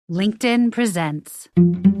LinkedIn presents.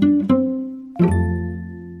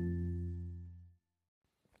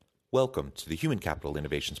 Welcome to the Human Capital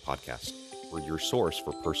Innovations Podcast. We're your source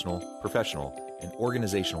for personal, professional, and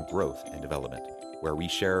organizational growth and development, where we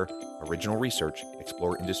share original research,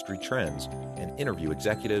 explore industry trends, and interview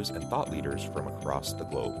executives and thought leaders from across the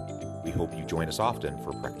globe. We hope you join us often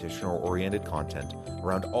for practitioner-oriented content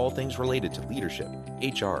around all things related to leadership,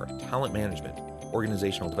 HR, talent management,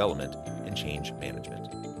 organizational development, and change management.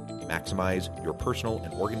 Maximize your personal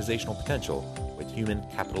and organizational potential with Human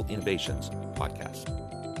Capital Innovations Podcast.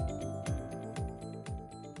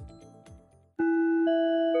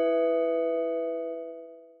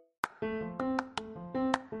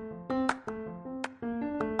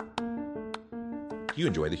 Do you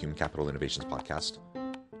enjoy the Human Capital Innovations Podcast?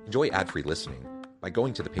 Enjoy ad-free listening by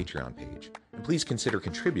going to the Patreon page, and please consider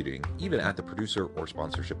contributing even at the producer or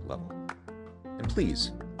sponsorship level. And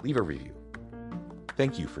please leave a review.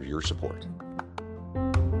 Thank you for your support.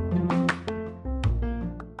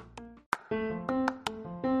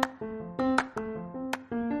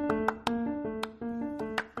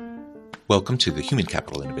 Welcome to the Human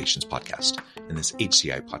Capital Innovations Podcast. In this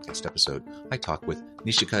HCI podcast episode, I talk with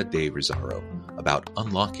Nishika de Rosairo about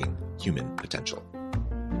unlocking human potential.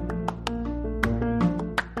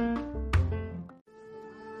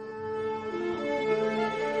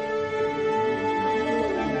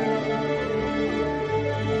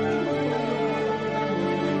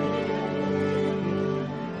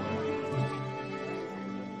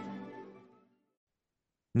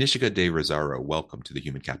 Nishika de Rosairo, welcome to the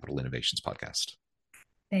Human Capital Innovations Podcast.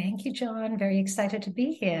 Thank you, John. Very excited to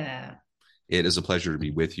be here. It is a pleasure to be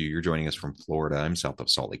with you. You're joining us from Florida. I'm south of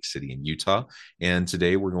Salt Lake City in Utah. And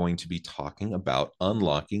today we're going to be talking about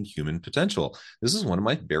unlocking human potential. This is one of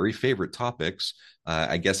my very favorite topics.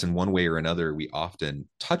 I guess in one way or another, we often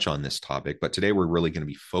touch on this topic, but today we're really going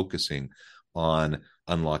to be focusing on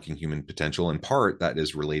unlocking human potential. In part, that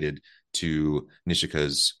is related to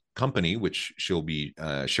Nishika's company, which she'll be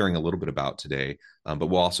sharing a little bit about today, but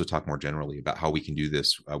we'll also talk more generally about how we can do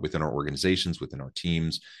this within our organizations, within our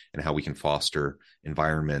teams, and how we can foster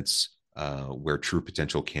environments where true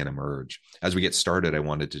potential can emerge. As we get started, I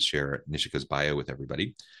wanted to share Nishika's bio with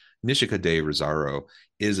everybody. Nishika de Rosairo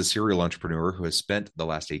is a serial entrepreneur who has spent the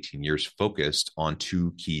last 18 years focused on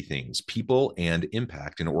two key things: people and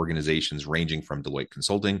impact in organizations ranging from Deloitte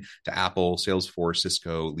Consulting to Apple, Salesforce,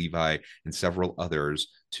 Cisco, Levi, and several others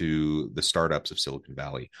to the startups of Silicon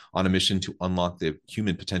Valley. On a mission to unlock the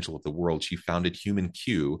human potential of the world, she founded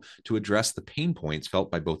HumanQ to address the pain points felt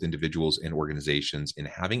by both individuals and organizations in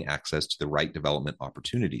having access to the right development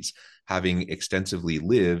opportunities. Having extensively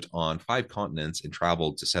lived on 5 continents and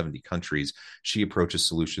traveled to 70 countries, she approaches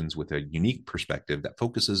solutions with a unique perspective that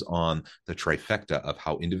focuses on the trifecta of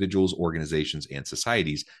how individuals, organizations, and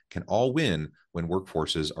societies can all win when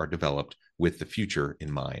workforces are developed with the future in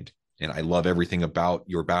mind. And I love everything about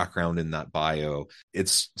your background in that bio.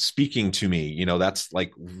 It's speaking to me. You know, that's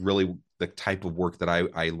like really the type of work that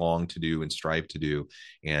I long to do and strive to do.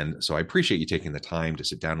 And so I appreciate you taking the time to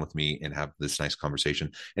sit down with me and have this nice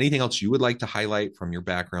conversation. Anything else you would like to highlight from your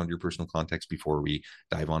background, your personal context before we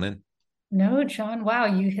dive on in? No, John, wow,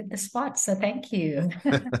 you hit the spot. So thank you.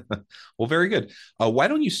 Well, very good. Why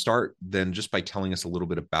don't you start then just by telling us a little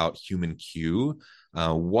bit about HumanQ?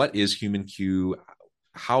 What is HumanQ?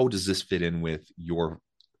 How does this fit in with your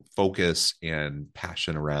focus and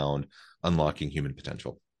passion around unlocking human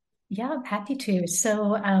potential? Yeah, I'm happy to.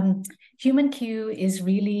 So HumanQ is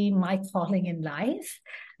really my calling in life.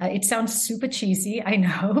 It sounds super cheesy, I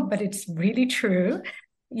know, but it's really true.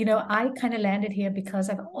 You know, I kind of landed here because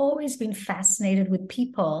I've always been fascinated with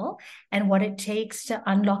people and what it takes to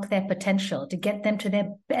unlock their potential, to get them to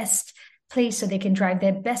their best place so they can drive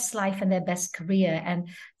their best life and their best career. And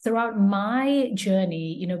throughout my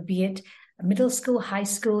journey, you know, be it middle school, high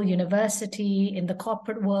school, university, in the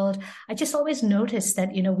corporate world, I just always noticed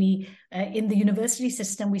that, you know, we in the university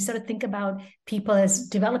system, we sort of think about people as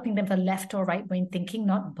developing them for left or right brain thinking,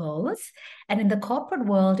 not both. And in the corporate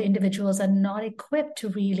world, individuals are not equipped to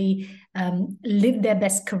really live their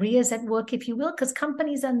best careers at work, if you will, because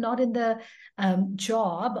companies are not in the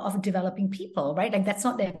job of developing people, right? Like that's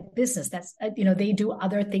not their business. That's, you know, they do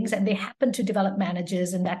other things and they happen to develop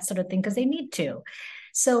managers and that sort of thing because they need to.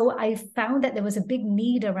 So I found that there was a big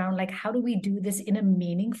need around like, how do we do this in a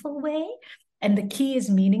meaningful way? And the key is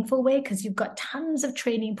meaningful way, because you've got tons of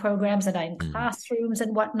training programs that are in classrooms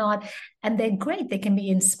and whatnot. and they're great. They can be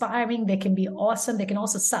inspiring, they can be awesome, they can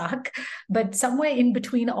also suck. But somewhere in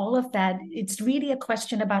between all of that, it's really a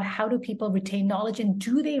question about how do people retain knowledge, and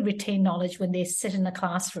do they retain knowledge when they sit in a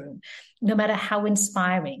classroom, no matter how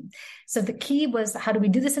inspiring. So the key was, how do we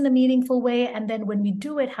do this in a meaningful way? And then when we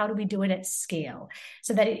do it, how do we do it at scale,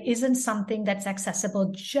 so that it isn't something that's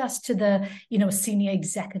accessible just to the, senior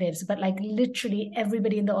executives, but like literally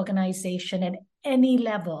everybody in the organization at any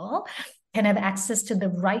level can have access to the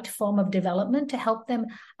right form of development to help them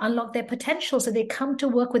unlock their potential, so they come to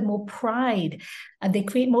work with more pride and they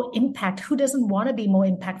create more impact. Who doesn't want to be more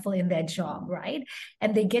impactful in their job, right?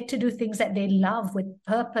 And they get to do things that they love with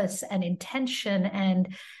purpose and intention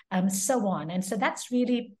and so on. And so that's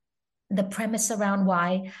really the premise around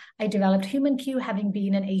why I developed Human Q, having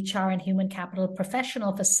been an HR and human capital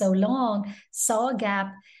professional for so long, saw a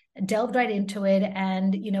gap, delved right into it.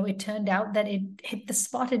 And, it turned out that it hit the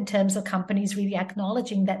spot in terms of companies really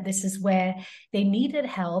acknowledging that this is where they needed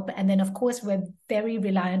help. And then, of course, we're very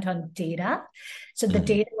reliant on data. So the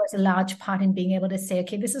data was a large part in being able to say,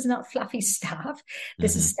 okay, this is not fluffy stuff.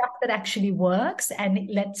 This is stuff that actually works. And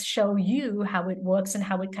let's show you how it works and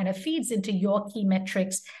how it kind of feeds into your key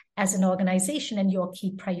metrics as an organization and your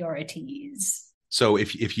key priorities. So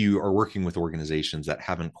if you are working with organizations that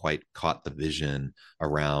haven't quite caught the vision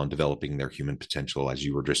around developing their human potential, as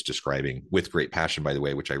you were just describing, with great passion, by the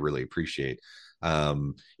way, which I really appreciate,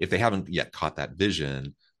 if they haven't yet caught that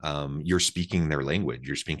vision, you're speaking their language.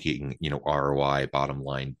 You're speaking, ROI, bottom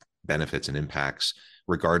line benefits and impacts,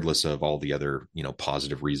 regardless of all the other,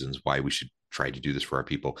 positive reasons why we should try to do this for our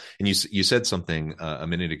people. And you said something a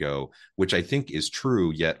minute ago, which I think is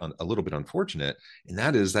true, yet a little bit unfortunate. And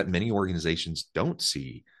that is that many organizations don't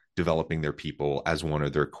see developing their people as one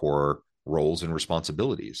of their core roles and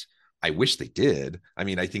responsibilities. I wish they did. I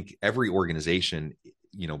mean, I think every organization,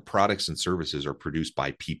 products and services are produced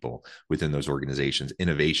by people within those organizations.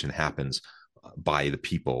 Innovation happens by the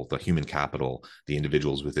people, the human capital, the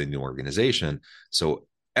individuals within the organization. So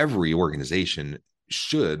every organization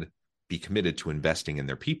should be committed to investing in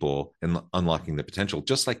their people and unlocking the potential,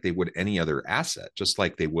 just like they would any other asset, just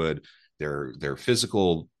like they would their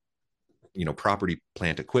physical, property,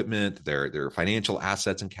 plant, equipment, their financial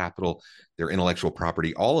assets and capital, their intellectual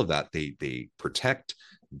property, all of that they protect,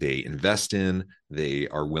 they invest in, they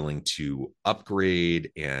are willing to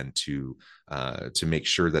upgrade and to make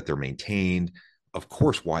sure that they're maintained. Of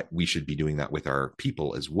course, why we should be doing that with our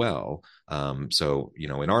people as well. So,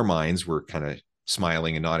 in our minds, we're kind of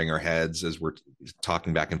smiling and nodding our heads as we're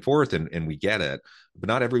talking back and forth, and we get it, but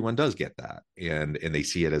not everyone does get that. And they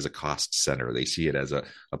see it as a cost center. They see it as a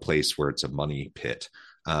place where it's a money pit.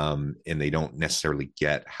 And they don't necessarily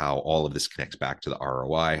get how all of this connects back to the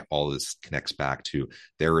ROI. All of this connects back to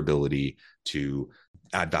their ability to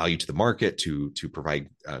add value to the market, to provide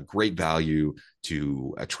great value,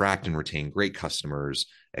 to attract and retain great customers,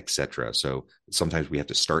 etc. So sometimes we have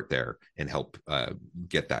to start there and help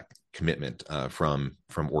get that commitment from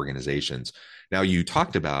organizations. Now, you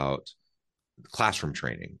talked about classroom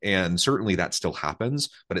training, and certainly that still happens,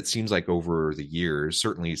 but it seems like over the years,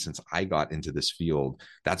 certainly since I got into this field,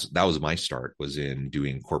 that was my start, was in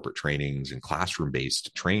doing corporate trainings and classroom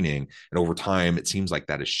based training. And over time, it seems like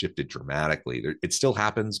that has shifted dramatically. It still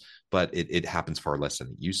happens, but it happens far less than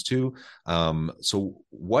it used to. So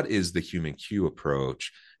what is the Human Q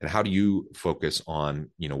approach, and how do you focus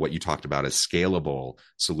on, what you talked about as scalable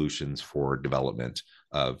solutions for development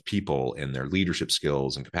of people and their leadership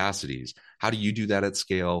skills and capacities? How do you do that at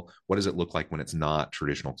scale? What does it look like when it's not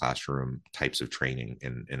traditional classroom types of training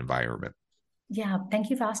and environment? Yeah, thank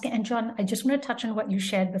you for asking. And John, I just want to touch on what you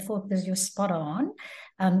shared before, because you're spot on.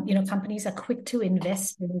 Companies are quick to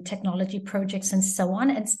invest in technology projects and so on.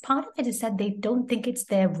 And part of it is that they don't think it's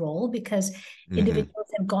their role, because individuals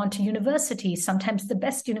have gone to university, sometimes the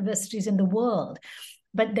best universities in the world.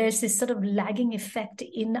 But there's this sort of lagging effect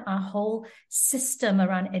in our whole system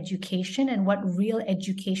around education and what real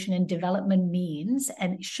education and development means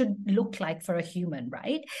and should look like for a human,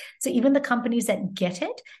 right? So even the companies that get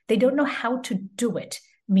it, they don't know how to do it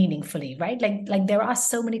meaningfully, right? Like there are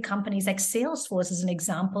so many companies, like Salesforce is an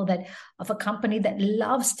example of a company that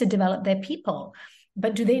loves to develop their people.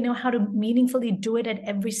 But do they know how to meaningfully do it at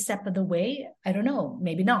every step of the way? I don't know,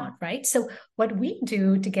 maybe not, right? So what we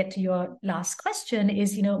do, to get to your last question,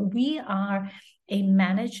 is, we are a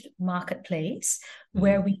managed marketplace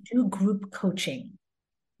where we do group coaching.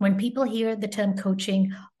 when people hear the term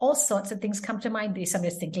coaching, all sorts of things come to mind. They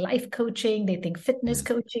sometimes think life coaching, they think fitness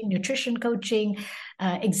coaching, nutrition coaching,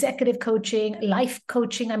 executive coaching, life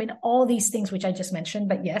coaching. I mean, all these things, which I just mentioned,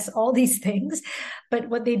 but yes, all these things. But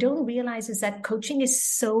what they don't realize is that coaching is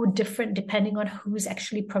so different depending on who's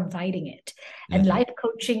actually providing it. And Mm-hmm. life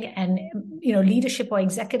coaching and, leadership or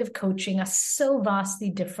executive coaching are so vastly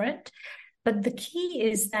different. But the key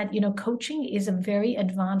is that, coaching is a very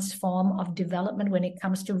advanced form of development when it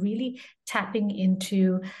comes to really tapping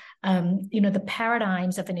into, the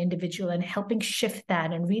paradigms of an individual and helping shift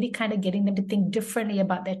that and really kind of getting them to think differently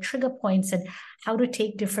about their trigger points and how to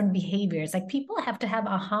take different behaviors. Like people have to have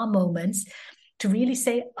aha moments to really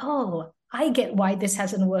say, oh, I get why this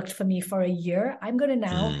hasn't worked for me for a year. I'm going to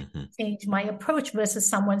now Mm-hmm. change my approach versus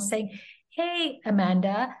someone saying, hey,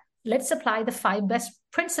 Amanda, let's apply the 5 best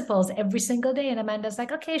principles every single day. And Amanda's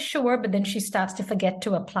like, okay, sure. But then she starts to forget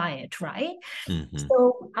to apply it, right? Mm-hmm.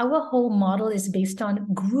 So our whole model is based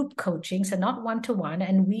on group coaching, so not one-to-one.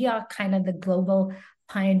 And we are kind of the global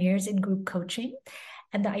pioneers in group coaching.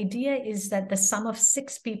 And the idea is that the sum of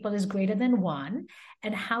 6 people is greater than one.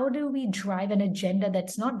 And how do we drive an agenda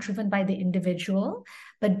that's not driven by the individual,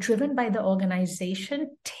 but driven by the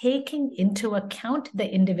organization, taking into account the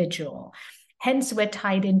individual? Hence, we're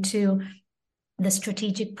tied into the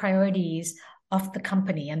strategic priorities of the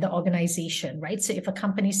company and the organization, right? So if a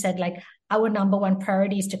company said, like, our number one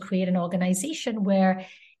priority is to create an organization where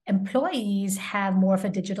employees have more of a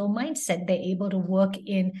digital mindset. They're able to work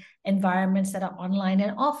in environments that are online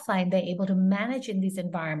and offline. They're able to manage in these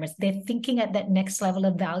environments. They're thinking at that next level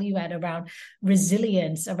of value add around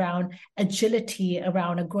resilience, around agility,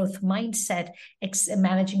 around a growth mindset,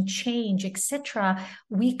 managing change, etc.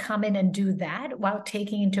 We come in and do that while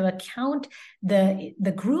taking into account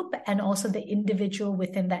the group and also the individual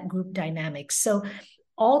within that group dynamics. So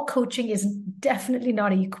all coaching is definitely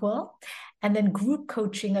not equal. And then group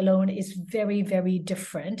coaching alone is very, very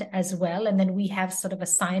different as well. And then we have sort of a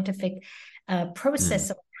scientific process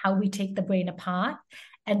of how we take the brain apart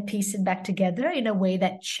and piece it back together in a way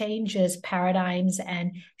that changes paradigms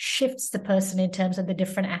and shifts the person in terms of the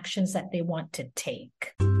different actions that they want to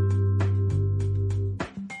take.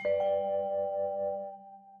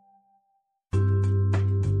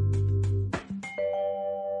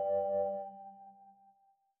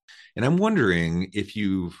 And I'm wondering if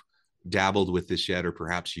you've dabbled with this yet, or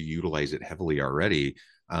perhaps you utilize it heavily already.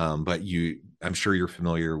 But I'm sure you're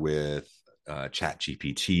familiar with Chat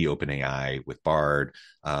GPT, OpenAI with Bard.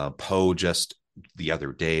 Poe just the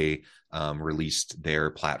other day released their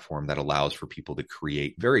platform that allows for people to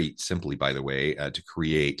create, very simply, by the way, to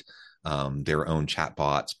create their own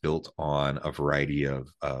chatbots built on a variety of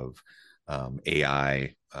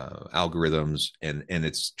AI algorithms, and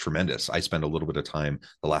it's tremendous. I spend a little bit of time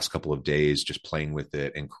the last couple of days just playing with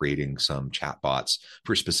it and creating some chatbots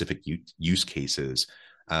for specific use cases.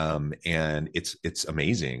 And it's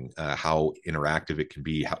amazing how interactive it can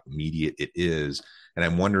be, how immediate it is. And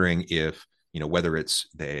I'm wondering if, whether it's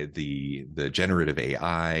the generative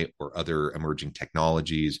AI or other emerging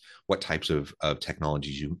technologies, what types of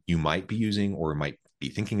technologies you might be using or might be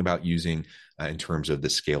thinking about using in terms of the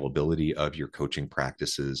scalability of your coaching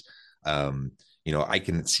practices. I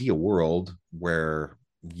can see a world where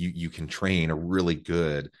you can train a really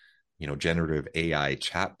good, generative AI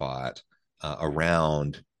chatbot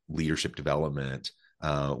around leadership development,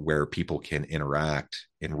 where people can interact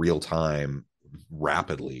in real time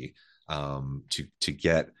rapidly, to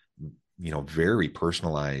get very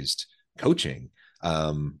personalized coaching.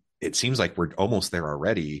 It seems like we're almost there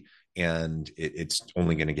already, and it's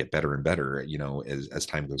only going to get better and better, as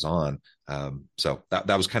time goes on. So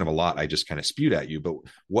that was kind of a lot I just kind of spewed at you, but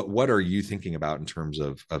what are you thinking about in terms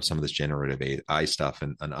of some of this generative AI stuff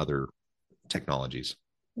and other technologies?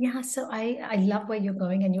 Yeah, so I love where you're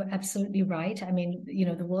going, and you're absolutely right. I mean,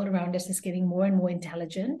 the world around us is getting more and more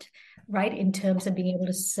intelligent, right? In terms of being able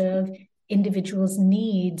to serve individuals'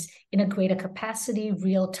 needs in a greater capacity,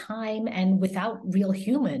 real time, and without real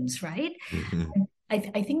humans, right? Mm-hmm.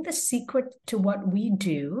 I think the secret to what we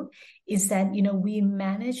do is that, we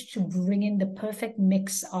manage to bring in the perfect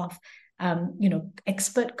mix of,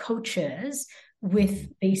 expert coaches with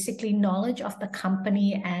basically knowledge of the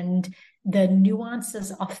company and the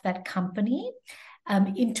nuances of that company,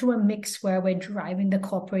 into a mix where we're driving the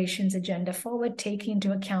corporation's agenda forward, taking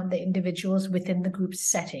into account the individuals within the group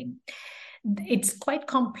setting. It's quite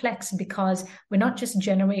complex because we're not just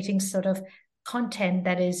generating sort of content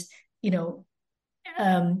that is,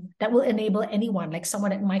 that will enable anyone, like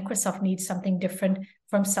someone at Microsoft needs something different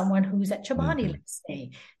from someone who's at Chobani, Mm-hmm. let's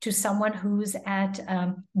say, to someone who's at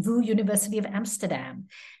VU University of Amsterdam.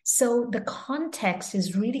 So the context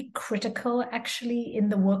is really critical, actually, in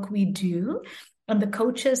the work we do. And the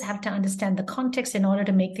coaches have to understand the context in order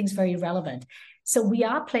to make things very relevant. So we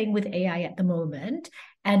are playing with AI at the moment.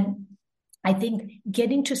 And I think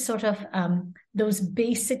getting to sort of those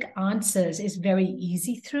basic answers is very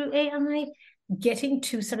easy through AI. Getting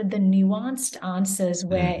to sort of the nuanced answers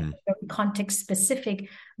where Mm-hmm. context specific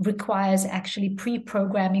requires actually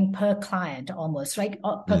pre-programming per client almost, right?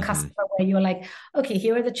 Or per Mm-hmm. customer, where you're like, okay,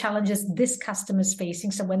 here are the challenges this customer is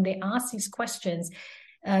facing. So when they ask these questions,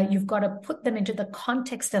 you've got to put them into the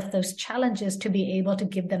context of those challenges to be able to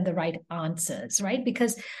give them the right answers, right?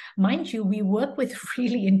 Because, mind you, we work with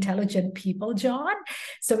really intelligent people, John.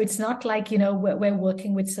 So it's not like, we're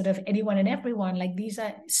working with sort of anyone and everyone. Like, these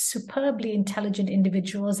are superbly intelligent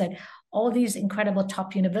individuals at all these incredible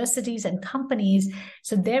top universities and companies.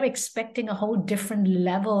 So they're expecting a whole different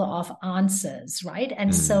level of answers, right?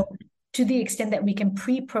 And Mm-hmm. so to the extent that we can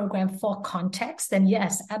pre-program for context, then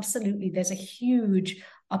yes, absolutely, there's a huge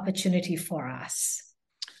opportunity for us.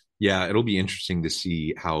 Yeah, it'll be interesting to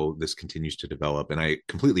see how this continues to develop. And I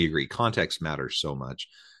completely agree. Context matters so much.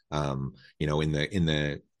 In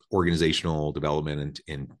the organizational development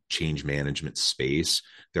and change management space,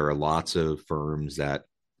 there are lots of firms that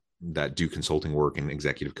do consulting work and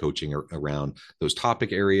executive coaching around those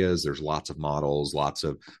topic areas. There's lots of models, lots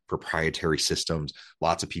of proprietary systems.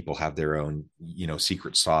 Lots of people have their own,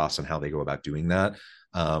 secret sauce on how they go about doing that.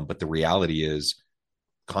 But the reality is,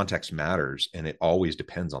 context matters, and it always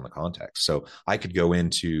depends on the context. So I could go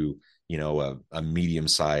into, a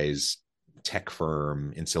medium-sized tech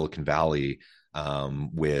firm in Silicon Valley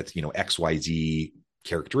with, XYZ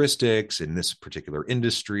characteristics in this particular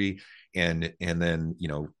industry, and then,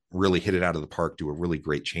 really hit it out of the park, do a really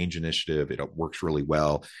great change initiative. It works really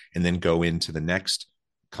well. And then go into the next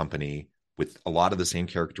company with a lot of the same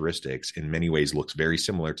characteristics, in many ways looks very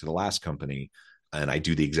similar to the last company. And I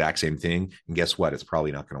do the exact same thing. And guess what? It's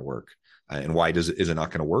probably not going to work. And why is it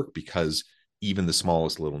not going to work? Because even the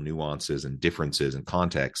smallest little nuances and differences in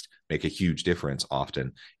context make a huge difference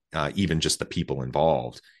often, even just the people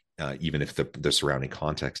involved. Even if the surrounding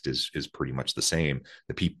context is pretty much the same,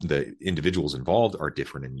 the individuals involved are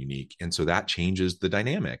different and unique, and so that changes the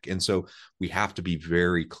dynamic. And so we have to be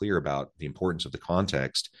very clear about the importance of the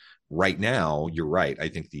context. Right now, you're right. I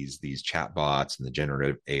think these chat bots and the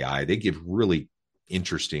generative AI, they give really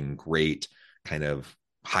interesting, great kind of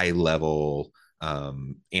high level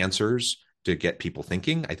answers to get people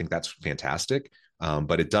thinking. I think that's fantastic,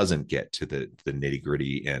 but it doesn't get to the nitty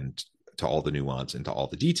gritty and to all the nuance and to all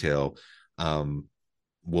the detail.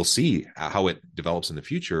 We'll see how it develops in the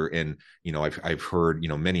future. And, I've heard,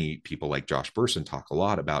 many people like Josh Bersin talk a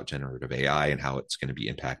lot about generative AI and how it's going to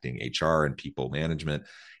be impacting HR and people management.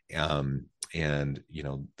 And,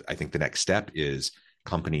 I think the next step is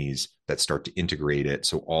companies that start to integrate it.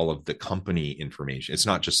 So all of the company information, it's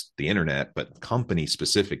not just the internet, but company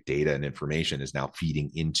specific data and information is now feeding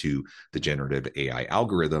into the generative AI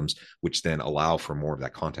algorithms, which then allow for more of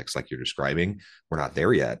that context like you're describing. We're not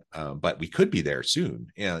there yet, but we could be there soon.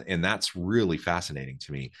 And that's really fascinating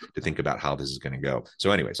to me to think about how this is going to go. So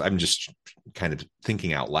anyways, I'm just kind of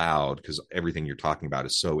thinking out loud because everything you're talking about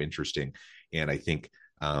is so interesting. And I think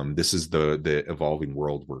this is the evolving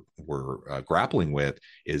world we're grappling with,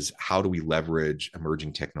 is how do we leverage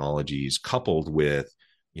emerging technologies coupled with,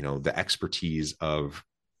 the expertise of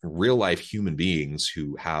real life human beings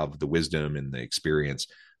who have the wisdom and the experience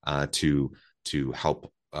to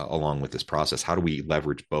help along with this process. How do we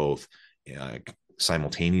leverage both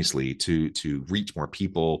simultaneously to reach more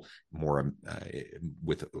people, more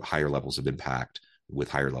with higher levels of impact, with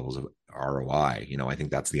higher levels of ROI? I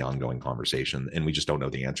think that's the ongoing conversation, and we just don't know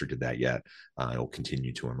the answer to that yet. It'll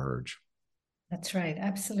continue to emerge. That's right.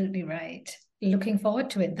 Absolutely right. Looking forward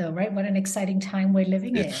to it, though, right? What an exciting time we're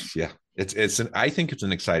living in. I think it's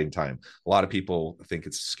an exciting time. A lot of people think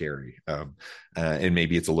it's scary, and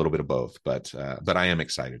maybe it's a little bit of both, but I am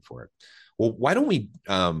excited for it. Well, why don't we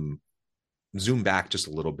zoom back just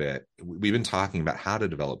a little bit? We've been talking about how to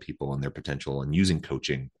develop people and their potential and using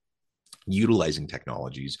coaching, utilizing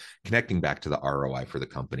technologies, connecting back to the ROI for the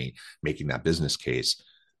company, making that business case.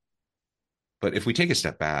 But if we take a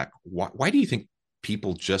step back, why do you think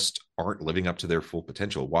people just aren't living up to their full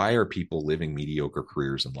potential? Why are people living mediocre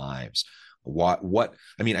careers and lives? I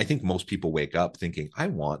mean, I think most people wake up thinking, I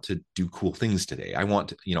want to do cool things today. I want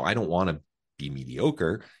to, I don't want to be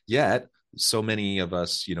mediocre, yet so many of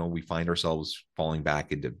us, we find ourselves falling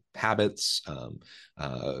back into habits,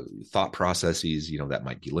 thought processes, that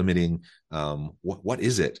might be limiting. What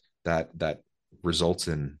is it that results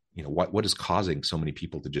in, what is causing so many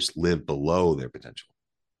people to just live below their potential?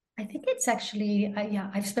 I think it's actually,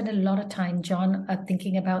 yeah, I've spent a lot of time, John,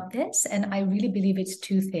 thinking about this, and I really believe it's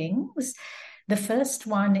two things. The first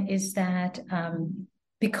one is that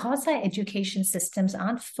because our education systems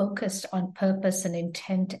aren't focused on purpose and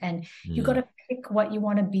intent, and you got Mm, to pick what you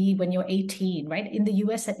want to be when you're 18, right? In the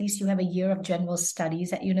US, at least you have a year of general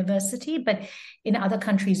studies at university, but in other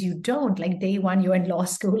countries, you don't. Like day one, you're in law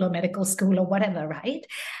school or medical school or whatever, right?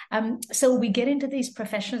 So we get into these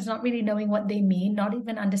professions not really knowing what they mean, not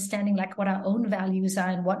even understanding like what our own values are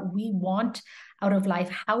and what we want out of life,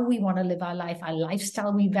 how we want to live our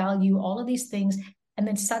lifestyle we value, all of these things. And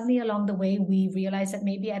then suddenly along the way, we realize that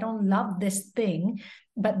maybe I don't love this thing,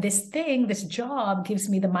 but this thing, this job gives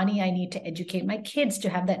me the money I need to educate my kids, to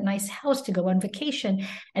have that nice house, to go on vacation.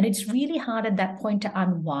 And it's really hard at that point to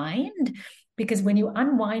unwind, because when you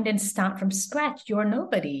unwind and start from scratch, you're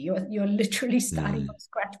nobody. You're literally starting mm, from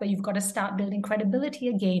scratch, where you've got to start building credibility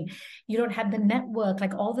again. You don't have the network,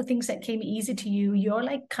 like all the things that came easy to you. You're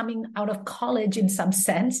like coming out of college in some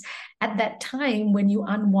sense at that time when you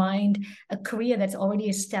unwind a career that's already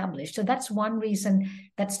established. So that's one reason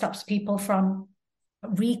that stops people from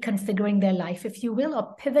reconfiguring their life, if you will,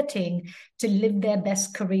 or pivoting to live their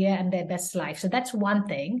best career and their best life. So that's one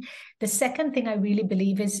thing. The second thing I really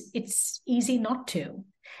believe is it's easy not to.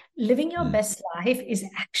 Living your mm. best life is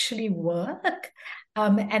actually work.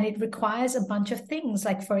 And it requires a bunch of things.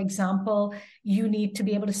 Like, for example, you need to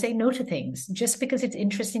be able to say no to things. Just because it's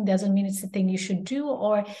interesting doesn't mean it's the thing you should do,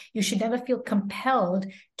 or you should never feel compelled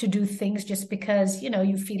to do things just because,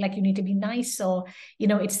 you feel like you need to be nice, or,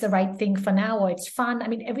 it's the right thing for now, or it's fun. I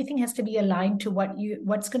mean, everything has to be aligned to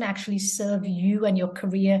what's going to actually serve you and your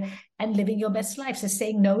career and living your best life. So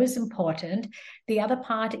saying no is important. The other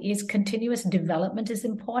part is continuous development is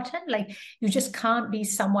important. Like, you just can't be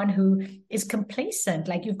someone who is complacent.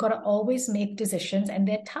 Like, you've got to always make decisions, and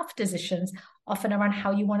they're tough decisions, often around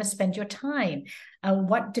how you want to spend your time.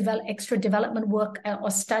 What extra development work or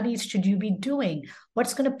studies should you be doing?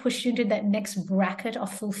 What's going to push you into that next bracket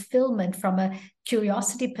of fulfillment from a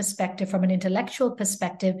curiosity perspective, from an intellectual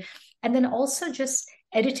perspective, and then also just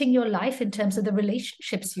editing your life in terms of the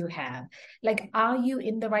relationships you have. Like, are you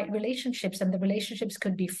in the right relationships? And the relationships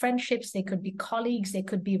could be friendships, they could be colleagues, they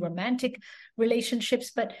could be romantic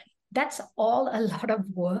relationships, but that's all a lot of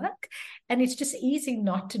work. And it's just easy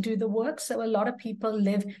not to do the work. So a lot of people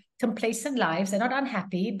live complacent lives. They're not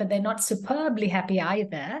unhappy, but they're not superbly happy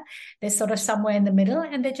either. They're sort of somewhere in the middle,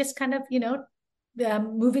 and they're just kind of,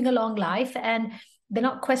 moving along life, and they're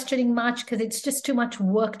not questioning much because it's just too much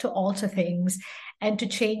work to alter things and to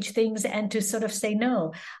change things and to sort of say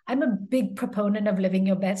no. I'm a big proponent of living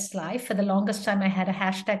your best life. For the longest time, I had a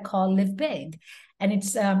hashtag called Live Big. And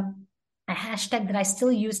it's a hashtag that I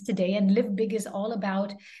still use today. And Live Big is all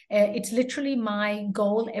about, it's literally my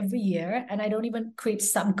goal every year. And I don't even create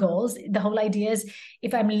sub goals. The whole idea is,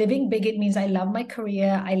 if I'm living big, it means I love my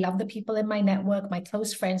career. I love the people in my network, my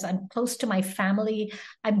close friends. I'm close to my family.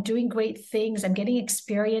 I'm doing great things. I'm getting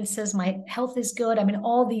experiences. My health is good. I mean,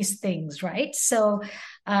 all these things, right? So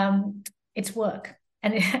it's work.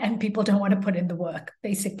 And people don't want to put in the work,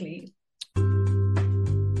 basically.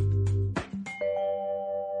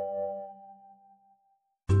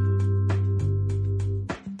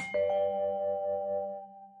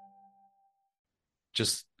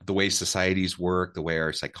 Just the way societies work, the way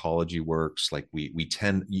our psychology works, like we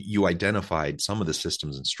tend, you identified some of the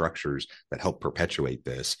systems and structures that help perpetuate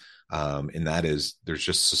this. And that is, there's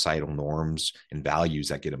just societal norms and values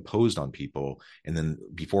that get imposed on people. And then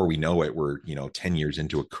before we know it, we're, 10 years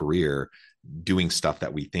into a career doing stuff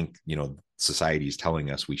that we think, society is telling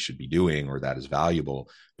us we should be doing, or that is valuable,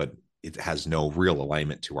 but it has no real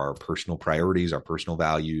alignment to our personal priorities, our personal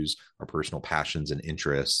values, our personal passions and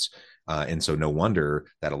interests. And so no wonder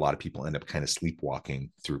that a lot of people end up kind of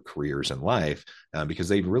sleepwalking through careers in life, because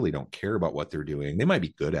they really don't care about what they're doing. They might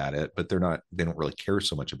be good at it, but they don't really care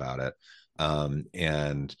so much about it.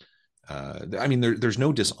 And I mean, there's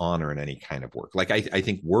no dishonor in any kind of work. Like, I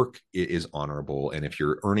think work is honorable. And if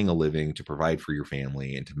you're earning a living to provide for your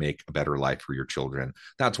family and to make a better life for your children,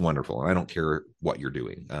 that's wonderful. And I don't care what you're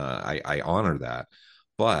doing. I honor that.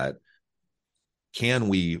 But can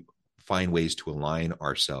we find ways to align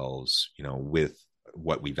ourselves, with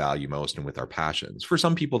what we value most and with our passions? For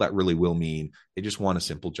some people, that really will mean they just want a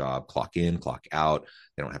simple job, clock in, clock out.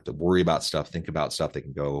 They don't have to worry about stuff, think about stuff. They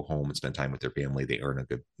can go home and spend time with their family. They earn a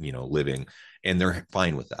good, living, and they're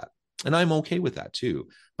fine with that. And I'm okay with that too.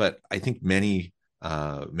 But I think many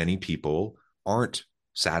people aren't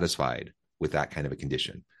satisfied with that kind of a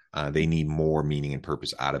condition. They need more meaning and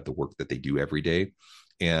purpose out of the work that they do every day.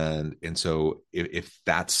 And so if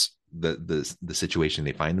that's the situation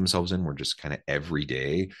they find themselves in, where just kind of every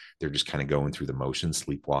day they're just kind of going through the motions,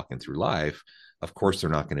 sleepwalking through life, of course they're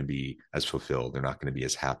not going to be as fulfilled. They're not going to be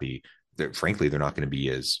as happy. Frankly, they're not going to be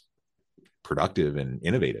as productive and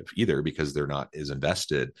innovative either, because they're not as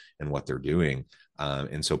invested in what they're doing.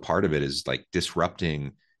 And so part of it is like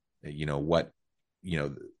disrupting, you know, you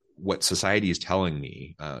know, what society is telling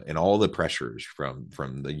me, and all the pressures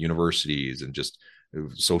from the universities and just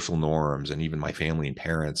social norms, and even my family and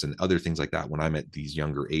parents and other things like that. When I'm at these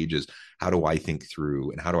younger ages, how do I think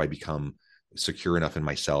through, and how do I become secure enough in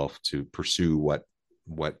myself to pursue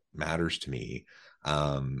what matters to me,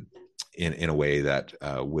 in a way that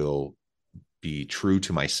will be true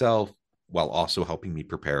to myself, while also helping me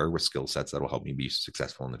prepare with skill sets that will help me be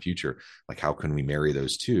successful in the future. Like, how can we marry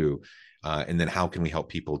those two? And then how can we help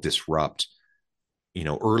people disrupt,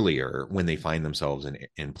 earlier, when they find themselves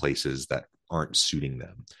in places that aren't suiting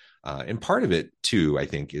them? And part of it too, I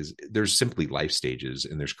think, is there's simply life stages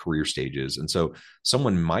and there's career stages. And so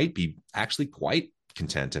someone might be actually quite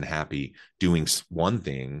content and happy doing one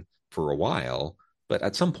thing for a while, but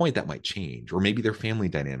at some point that might change, or maybe their family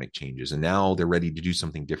dynamic changes and now they're ready to do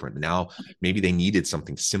something different. Now maybe they needed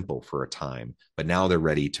something simple for a time, but now they're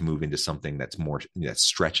ready to move into something that's more, that's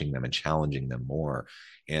stretching them and challenging them more.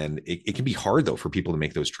 And it can be hard though for people to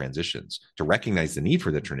make those transitions, to recognize the need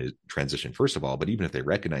for the transition first of all, but even if they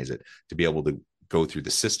recognize it, to be able to go through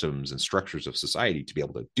the systems and structures of society to be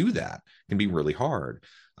able to do that can be really hard.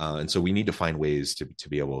 And so we need to find ways to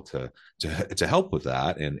be able to help with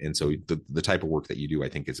that. And so the type of work that you do, I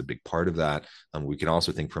think, is a big part of that. We can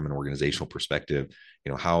also think from an organizational perspective,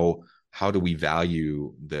 how do we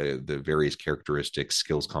value the various characteristics,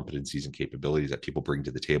 skills, competencies, and capabilities that people bring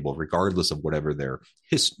to the table, regardless of whatever their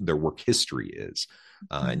work history is.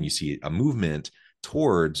 And you see a movement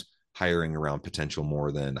towards hiring around potential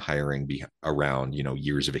more than hiring around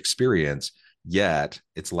years of experience, yet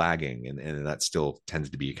it's lagging, and that still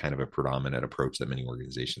tends to be kind of a predominant approach that many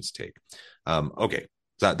organizations take. Okay,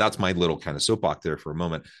 so that's my little kind of soapbox there for a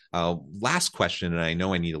moment. Last question, and I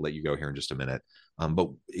know I need to let you go here in just a minute, but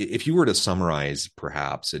if you were to summarize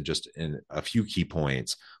perhaps in a few key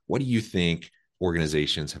points, what do you think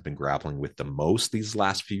organizations have been grappling with the most these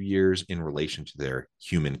last few years in relation to their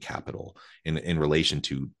human capital, in relation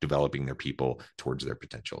to developing their people towards their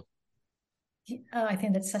potential? I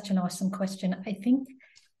think that's such an awesome question. I think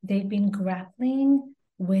they've been grappling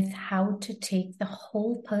with how to take the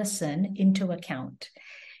whole person into account.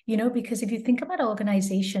 Because if you think about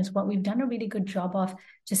organizations, what we've done a really good job of,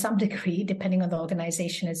 to some degree, depending on the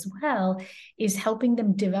organization as well, is helping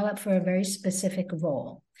them develop for a very specific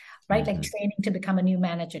role, right? Mm-hmm. Like training to become a new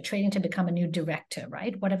manager, training to become a new director,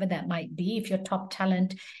 right? Whatever that might be. If you're top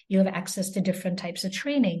talent, you have access to different types of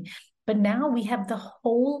training. But now we have the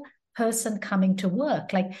whole person coming to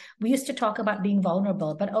work. Like, we used to talk about being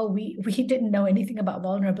vulnerable, but we didn't know anything about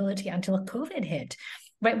vulnerability until COVID hit,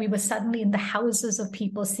 right? We were suddenly in the houses of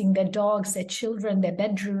people, seeing their dogs, their children, their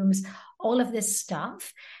bedrooms, all of this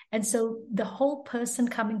stuff. And so the whole person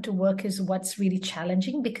coming to work is what's really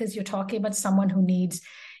challenging, because you're talking about someone who needs,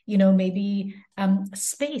 maybe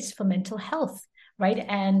space for mental health, right?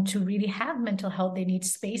 And to really have mental health, they need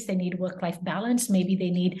space, they need work-life balance, maybe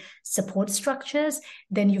they need support structures.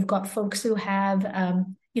 Then you've got folks who have,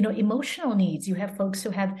 emotional needs. You have folks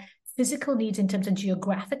who have physical needs in terms of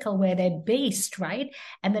geographical, where they're based, right?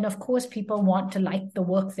 And then, of course, people want to like the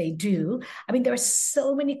work they do. I mean, there are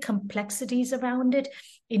so many complexities around it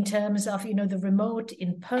in terms of, the remote,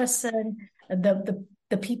 in person,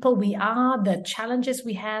 the people we are, the challenges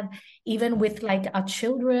we have, even with like our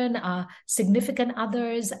children, our significant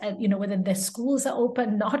others, whether their schools are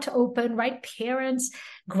open, not open, right? Parents,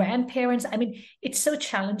 grandparents. I mean, it's so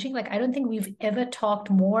challenging. Like, I don't think we've ever talked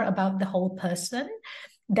more about the whole person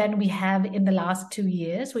than we have in the last 2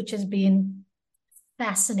 years, which has been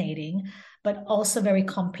fascinating, but also very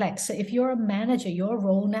complex. So if you're a manager, your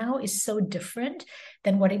role now is so different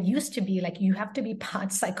than what it used to be. Like, you have to be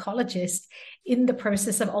part psychologist in the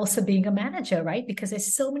process of also being a manager, right? Because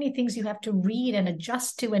there's so many things you have to read and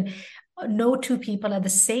adjust to. And no two people are the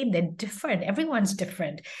same. They're different. Everyone's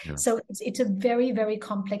different. Yeah. So it's a very, very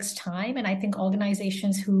complex time. And I think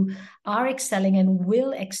organizations who are excelling and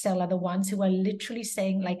will excel are the ones who are literally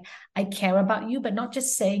saying, like, I care about you, but not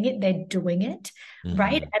just saying it, they're doing it,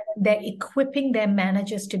 right? Mm-hmm. And they're equipping their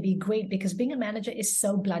managers to be great, because being a manager is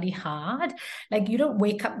so bloody hard. Like, you don't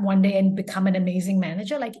wake up one day and become an amazing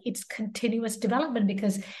manager. Like, it's continuous development,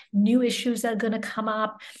 because new issues are going to come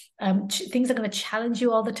up. Things are going to challenge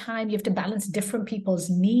you all the time. You have to balance different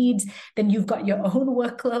people's needs. Then you've got your own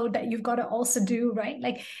workload that you've got to also do, right?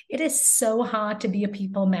 Like, it is so hard to be a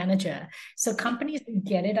people manager. So companies who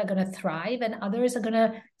get it are going to thrive, and others are going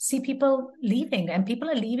to see people leaving. And people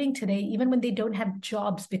are leaving today, even when they don't have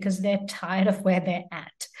jobs, because they're tired of where they're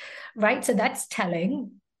at, right? So that's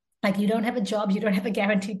telling. Like, you don't have a job, you don't have a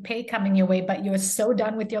guaranteed pay coming your way, but you're so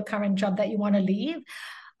done with your current job that you want to leave.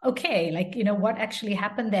 Okay, like, what actually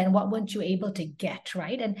happened then? What weren't you able to get,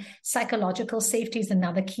 right? And psychological safety is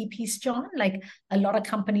another key piece, John. Like, a lot of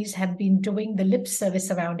companies have been doing the lip service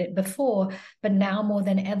around it before, but now more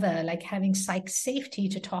than ever, like, having psych safety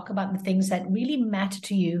to talk about the things that really matter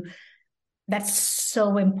to you, that's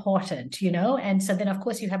so important, And so then, of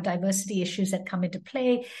course, you have diversity issues that come into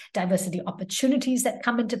play, diversity opportunities that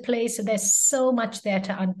come into play. So there's so much there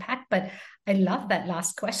to unpack. But I love that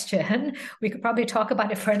last question. We could probably talk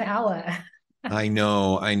about it for an hour. I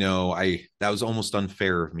know. That was almost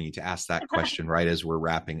unfair of me to ask that question right as we're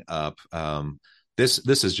wrapping up.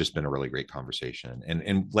 This has just been a really great conversation,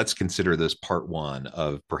 and let's consider this part one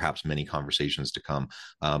of perhaps many conversations to come.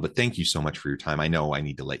 But thank you so much for your time. I know I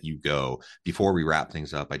need to let you go. Before we wrap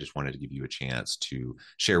things up, I just wanted to give you a chance to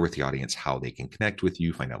share with the audience how they can connect with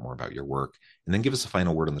you, find out more about your work, and then give us a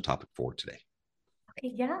final word on the topic for today.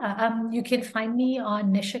 Yeah, you can find me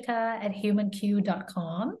on Nishika at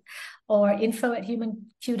humanq.com or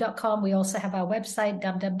info@humanq.com. We also have our website,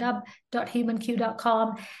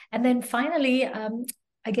 www.humanq.com. And then finally, I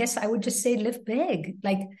guess I would just say live big,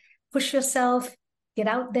 like, push yourself, get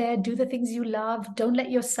out there, do the things you love. Don't let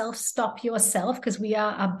yourself stop yourself, because we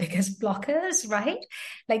are our biggest blockers, right?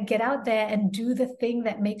 Like, get out there and do the thing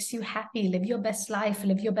that makes you happy. Live your best life,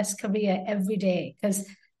 live your best career every day, because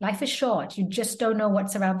life is short. You just don't know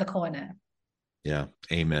what's around the corner. Yeah.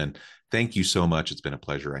 Amen. Thank you so much. It's been a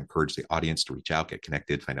pleasure. I encourage the audience to reach out, get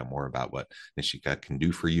connected, find out more about what Nishika can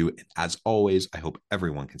do for you. And as always, I hope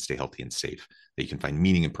everyone can stay healthy and safe, that you can find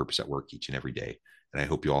meaning and purpose at work each and every day. And I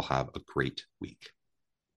hope you all have a great week.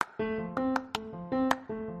 Do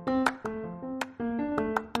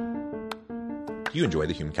you enjoy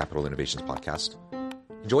the Human Capital Innovations podcast?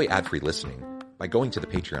 Enjoy ad-free listening by going to the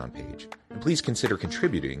Patreon page, and please consider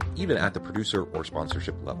contributing even at the producer or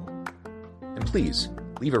sponsorship level. And please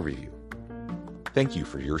leave a review. Thank you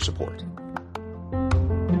for your support.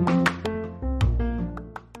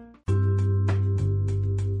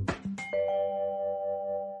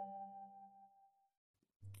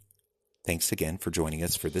 Thanks again for joining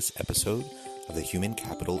us for this episode of the Human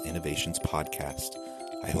Capital Innovations podcast.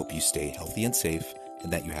 I hope you stay healthy and safe,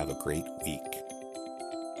 and that you have a great week.